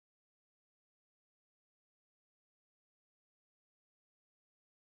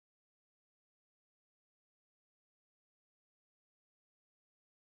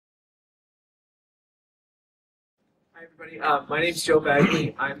Hi everybody, my name is Joe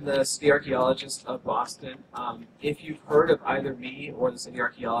Bagley. I'm the city archaeologist of Boston. If you've heard of either me or the city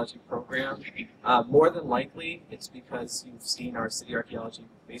archaeology program, more than likely it's because you've seen our city archaeology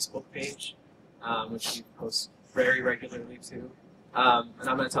Facebook page, which we post very regularly to. And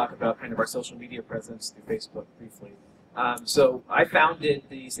I'm going to talk about kind of our social media presence through Facebook briefly. So I founded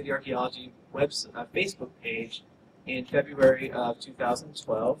the city archaeology Facebook page in February of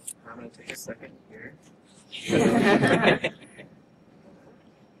 2012. I'm going to take a second here.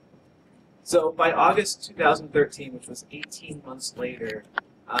 So by August 2013, which was 18 months later,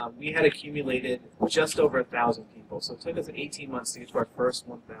 we had accumulated just over 1,000 people. So it took us 18 months to get to our first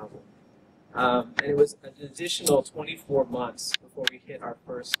 1,000. And it was an additional 24 months before we hit our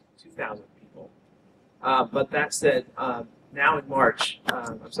first 2,000 people. But that said, now in March,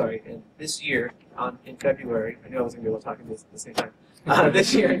 in this year, in February, I knew I wasn't going to be able to talk at the same time.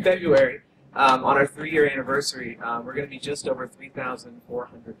 This year in February, on our 3-year anniversary, we're going to be just over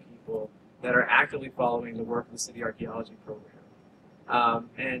 3,400 people that are actively following the work of the City Archaeology program.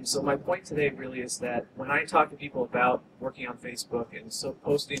 And so my point today really is that when I talk to people about working on Facebook and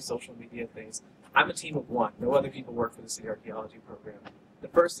posting social media things, I'm a team of one. No other people work for the City Archaeology program. The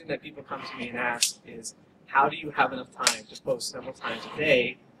first thing that people come to me and ask is, how do you have enough time to post several times a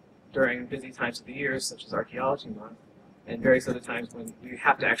day during busy times of the year, such as Archaeology Month, and various other times when we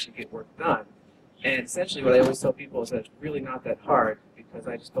have to actually get work done? And essentially what I always tell people is that it's really not that hard, because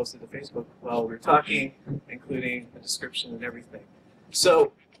I just posted to Facebook while we were talking, including a description and everything.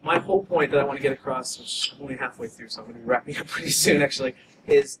 So my whole point that I want to get across, which I'm only halfway through, so I'm going to be wrapping up pretty soon actually,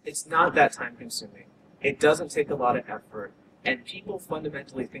 is it's not that time consuming. It doesn't take a lot of effort, and people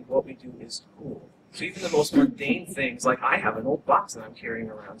fundamentally think what we do is cool. So even the most mundane things, like I have an old box that I'm carrying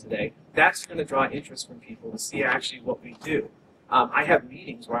around today, that's going to draw interest from people to see actually what we do. I have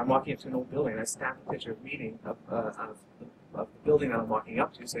meetings where I'm walking up to an old building and I snap a picture of the building that I'm walking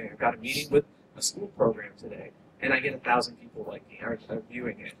up to, saying I've got a meeting with a school program today, and I get 1,000 people are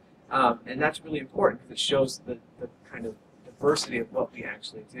viewing it. And that's really important because it shows the kind of diversity of what we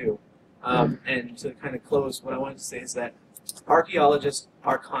actually do. And to kind of close, what I wanted to say is that archaeologists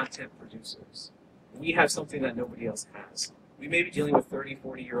are content producers. We have something that nobody else has. We may be dealing with 30,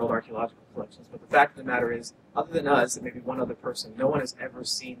 40-year-old archaeological collections, but the fact of the matter is, other than us and maybe one other person, no one has ever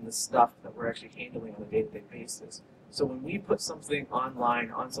seen the stuff that we're actually handling on a day-to-day basis. So when we put something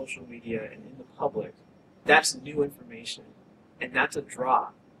online, on social media, and in the public, that's new information, and that's a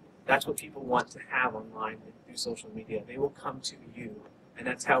draw. That's what people want to have online and through social media. They will come to you, and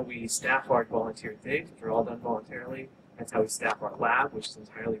that's how we staff our volunteer digs, which are all done voluntarily. That's how we staff our lab, which is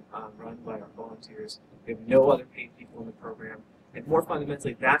entirely run by our volunteers. We have no other paid people in the program. And more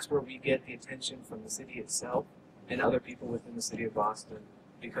fundamentally, that's where we get the attention from the city itself and other people within the city of Boston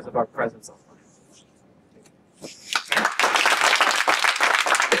because of our presence online.